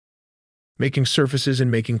Making Surfaces in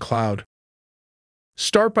Makin Cloud.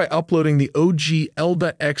 Start by uploading the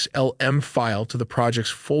ogl.xlm file to the projects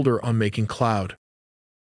folder on Makin Cloud.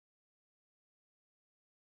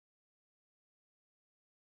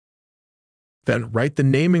 Then write the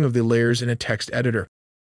naming of the layers in a text editor.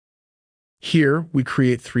 Here, we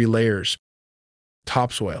create 3 layers: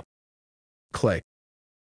 topsoil, clay,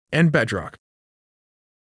 and bedrock.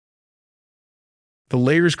 The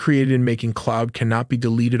layers created in Makin Cloud cannot be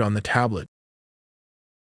deleted on the tablet.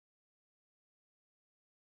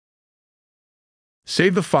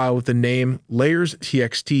 Save the file with the name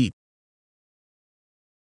layers.txt.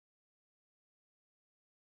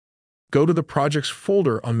 Go to the projects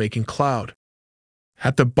folder on Makin Cloud.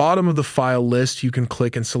 At the bottom of the file list, you can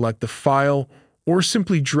click and select the file, or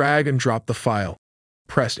simply drag and drop the file.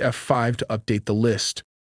 Press F5 to update the list.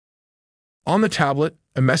 On the tablet,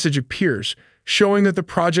 a message appears showing that the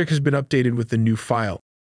project has been updated with the new file.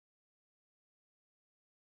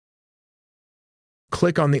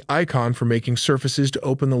 Click on the icon for Makin Surfaces to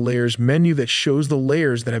open the Layers menu that shows the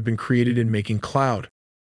layers that have been created in Makin Cloud.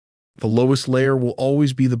 The lowest layer will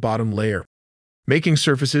always be the bottom layer. Makin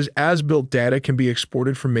Surfaces as-built data can be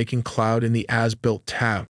exported from Makin Cloud in the As-Built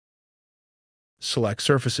tab. Select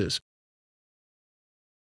Surfaces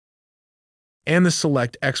and the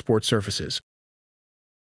Select Export Surfaces.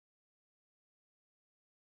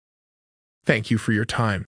 Thank you for your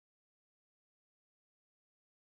time.